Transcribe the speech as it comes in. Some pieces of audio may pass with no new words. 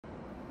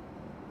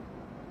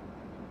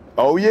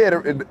Oh yeah,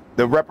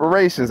 the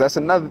reparations. That's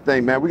another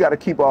thing, man. We got to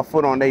keep our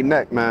foot on their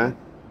neck, man.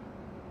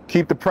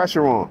 Keep the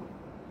pressure on.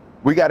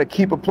 We got to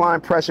keep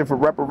applying pressure for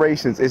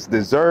reparations. It's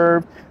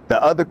deserved.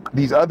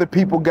 These other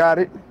people got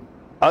it.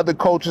 Other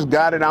cultures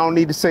got it. I don't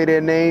need to say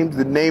their names,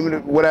 the name of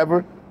it,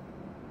 whatever.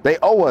 They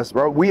owe us,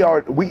 bro.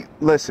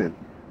 Listen,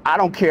 I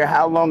don't care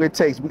how long it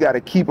takes. We got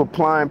to keep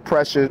applying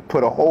pressure,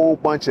 put a whole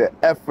bunch of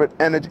effort,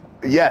 energy.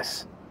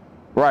 Yes.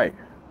 Right.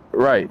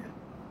 Right.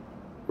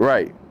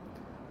 Right.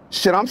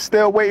 Shit, I'm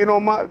still waiting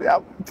on my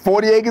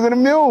 40 acres and a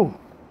mule.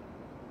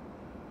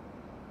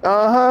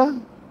 Uh-huh.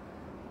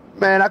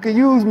 Man, I could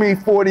use me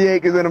 40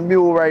 acres and a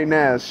mule right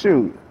now.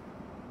 Shoot.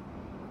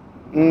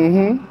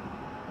 Mm-hmm.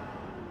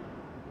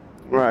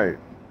 Right.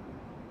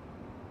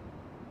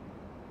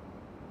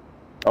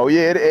 Oh,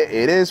 yeah,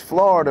 it is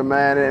Florida,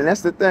 man. And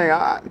that's the thing.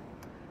 I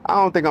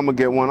don't think I'm going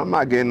to get one. I'm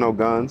not getting no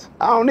guns.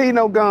 I don't need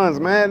no guns,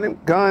 man. Them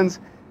guns,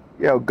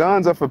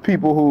 guns are for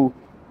people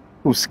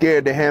who's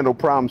scared to handle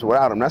problems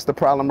without them. That's the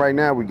problem right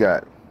now we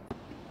got.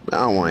 I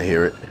don't want to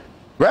hear it.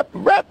 What?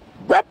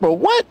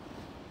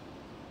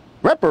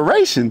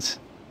 Reparations?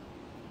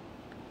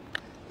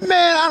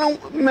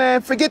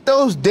 Man, forget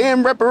those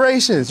damn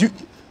reparations.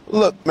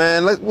 Look,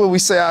 man, what we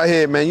say out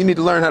here, man, you need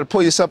to learn how to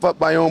pull yourself up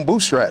by your own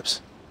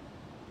bootstraps.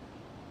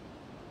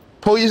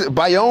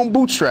 By your own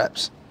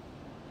bootstraps.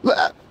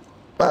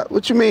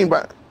 What you mean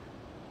by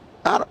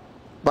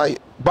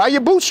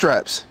your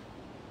bootstraps?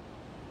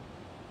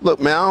 Look,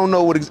 man, I don't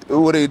know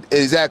what it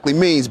exactly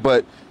means,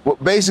 but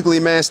basically,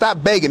 man,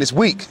 stop begging. It's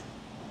weak.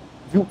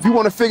 If you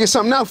want to figure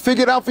something out,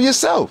 figure it out for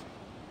yourself.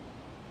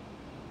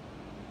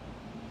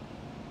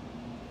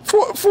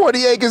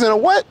 40 acres and a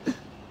what?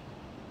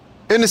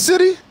 In the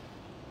city?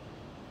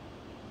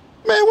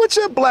 Man, what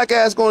your black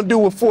ass gonna do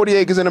with 40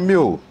 acres and a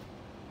mule?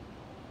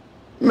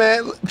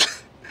 Man,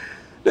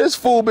 this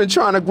fool been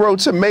trying to grow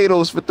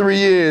tomatoes for 3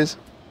 years,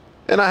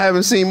 and I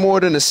haven't seen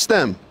more than a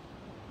stem.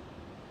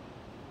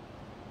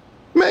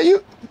 Man,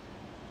 you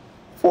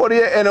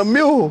 40 and a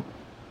mule,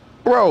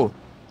 bro.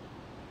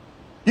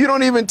 You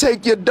don't even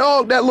take your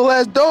dog, that little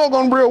ass dog,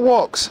 on real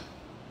walks.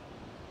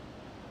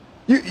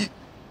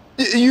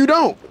 You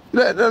don't.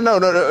 No,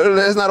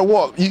 that's not a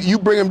walk. You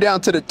bring him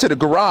down to the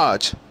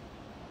garage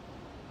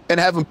and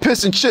have him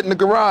piss and shit in the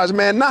garage,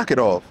 man. Knock it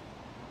off.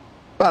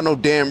 About no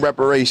damn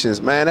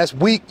reparations, man. That's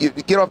weak. You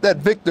get off that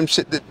victim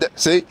shit.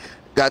 See,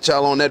 got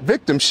y'all on that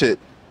victim shit.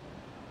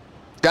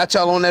 Got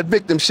y'all on that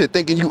victim shit,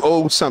 thinking you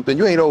owed something.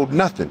 You ain't owed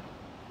nothing.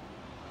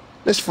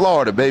 It's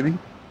Florida, baby.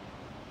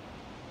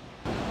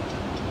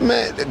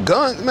 Man, the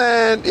gun,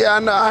 man. Yeah, I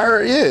know. I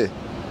heard. Yeah.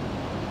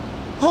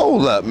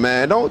 Hold up,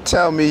 man. Don't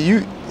tell me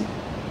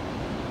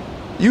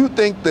you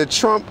think that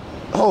Trump.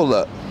 Hold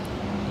up.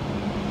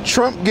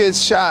 Trump gets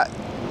shot,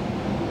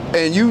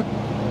 and your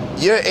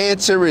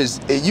answer is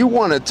you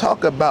want to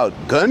talk about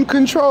gun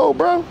control,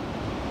 bro?